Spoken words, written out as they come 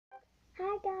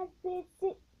Hi guys,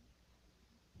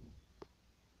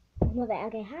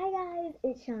 Okay, hi guys,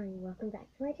 it's Shawnee. Welcome back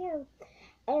to my channel.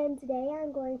 And today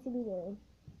I'm going to be doing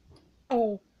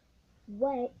a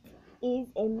what is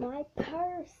in my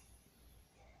purse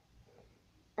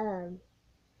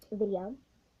video.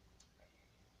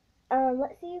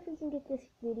 Let's see if we can get this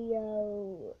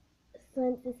video,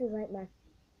 since this is like my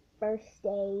first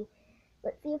day.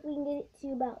 Let's see if we can get it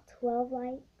to about 12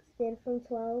 likes, then from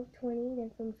 12, 20, then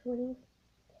from 20,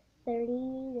 30,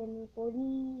 then 40,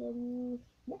 and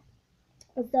yeah.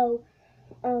 So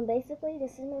basically,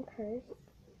 this is my purse.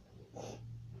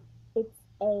 It's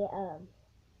a,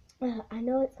 I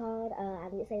know it's called, I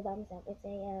didn't say it by myself. It's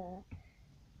a,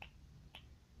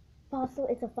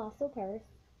 it's a fossil purse.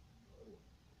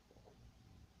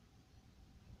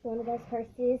 One of those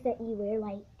purses that you wear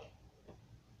like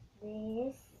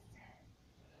this,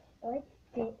 or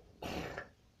this,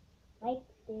 like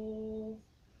this,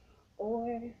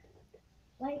 or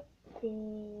like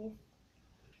this.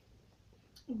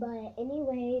 But any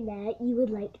way that you would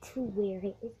like to wear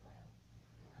it is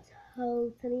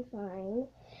totally fine.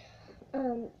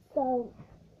 So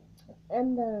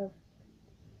in the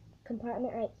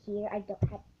compartment right here, I don't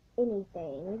have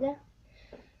anything.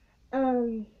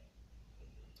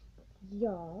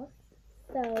 Y'all.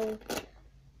 So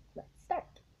let's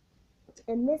start.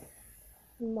 In this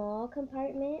small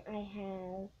compartment, I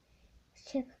have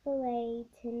Chick-fil-A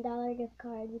 $10 gift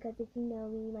card, because if you know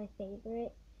me, my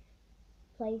favorite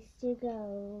place to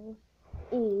go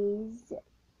is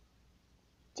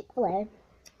Chick-fil-A.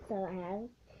 So I have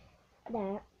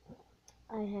that.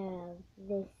 I have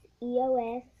this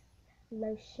EOS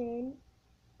lotion,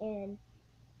 and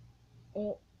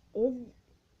it is,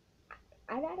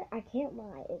 I can't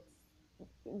lie, it's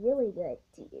really good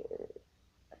to use.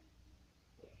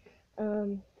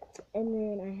 And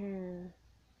then I have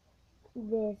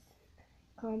this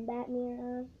combat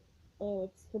mirror, and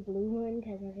it's the blue one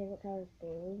because my favorite color is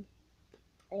blue.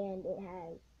 And it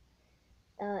has,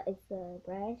 it's a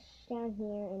brush down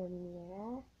here and a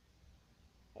mirror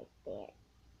right there.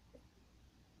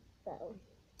 So,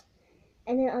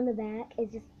 and then on the back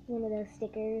is just one of those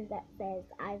stickers that says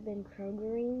I've been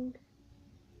Krogering.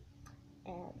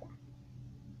 And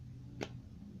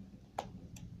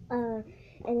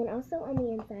and then also on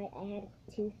the inside I had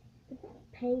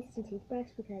toothpaste and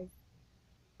toothbrush because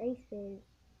braces.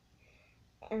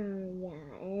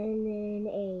 Yeah, and then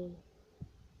a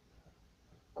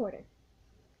quarter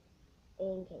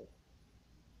in case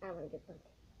I want to get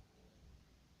something.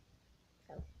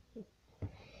 So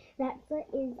that's what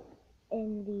is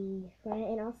in the front,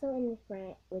 and also in the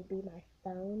front would be my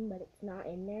phone, but it's not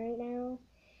in there right now.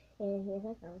 And here's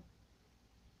my phone.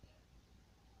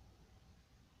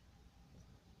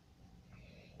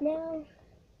 Now,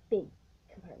 big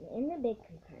compartment. In the big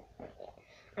compartment,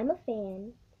 I'm a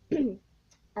fan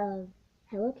of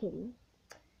Hello Kitty.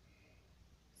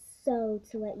 So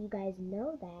to let you guys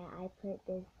know that, I put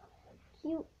this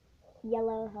cute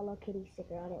yellow Hello Kitty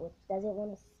sticker on it, which doesn't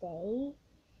want to stay.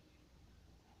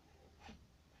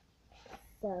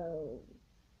 So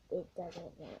it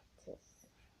doesn't want to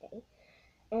stay.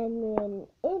 And then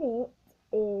in it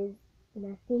is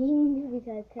nothing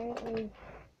because currently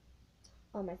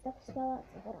all my stuff just fell out,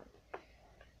 so hold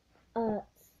on.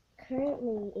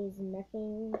 Currently is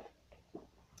nothing.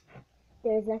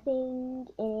 There's nothing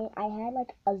in it. I had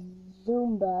like a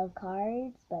Zumba of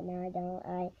cards, but now I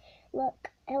don't. Look,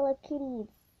 Hello Kitty,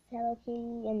 it's Hello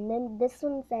Kitty, and then this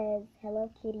one says Hello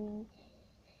Kitty,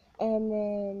 and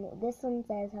then this one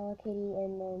says Hello Kitty,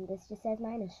 and then this just says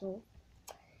my initials.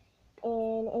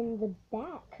 And in the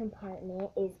back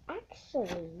compartment is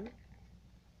actually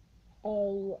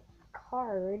a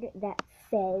card that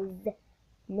says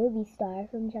movie star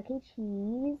from Chuck E.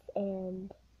 Cheese,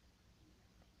 and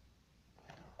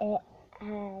it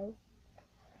has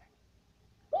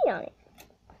me on it.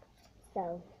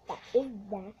 So that is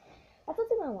that. That's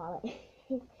what's in my wallet.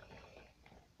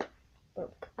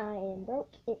 Broke. I am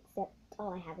broke, except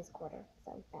all I have is quarter,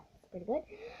 so that's pretty good.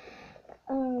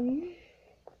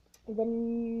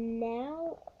 Then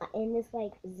now in this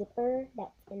like zipper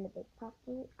that's in the big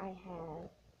pocket, I have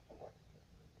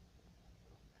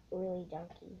really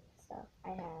junky stuff. I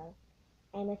have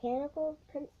a mechanical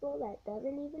pencil that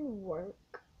doesn't even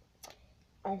work,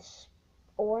 a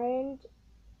orange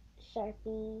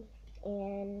Sharpie,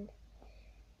 and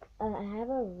I have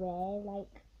a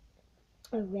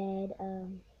red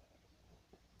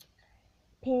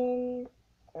pen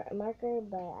or a marker,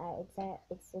 but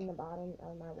it's in the bottom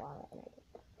of my wallet, and I did.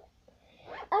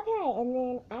 Okay, and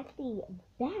then at the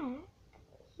back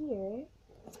here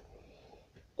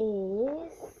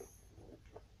is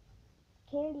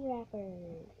candy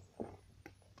wrappers.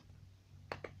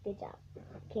 Good job.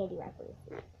 Candy wrappers.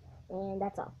 And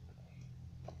that's all.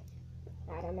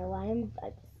 I don't know why I'm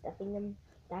stuffing them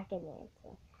back in there.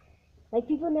 So, like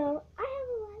people know, I have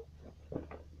a life.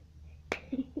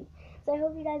 So I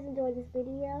hope you guys enjoyed this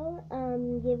video.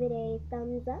 Give it a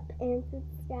thumbs up and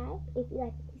subscribe if you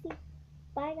like what you see.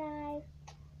 Bye guys.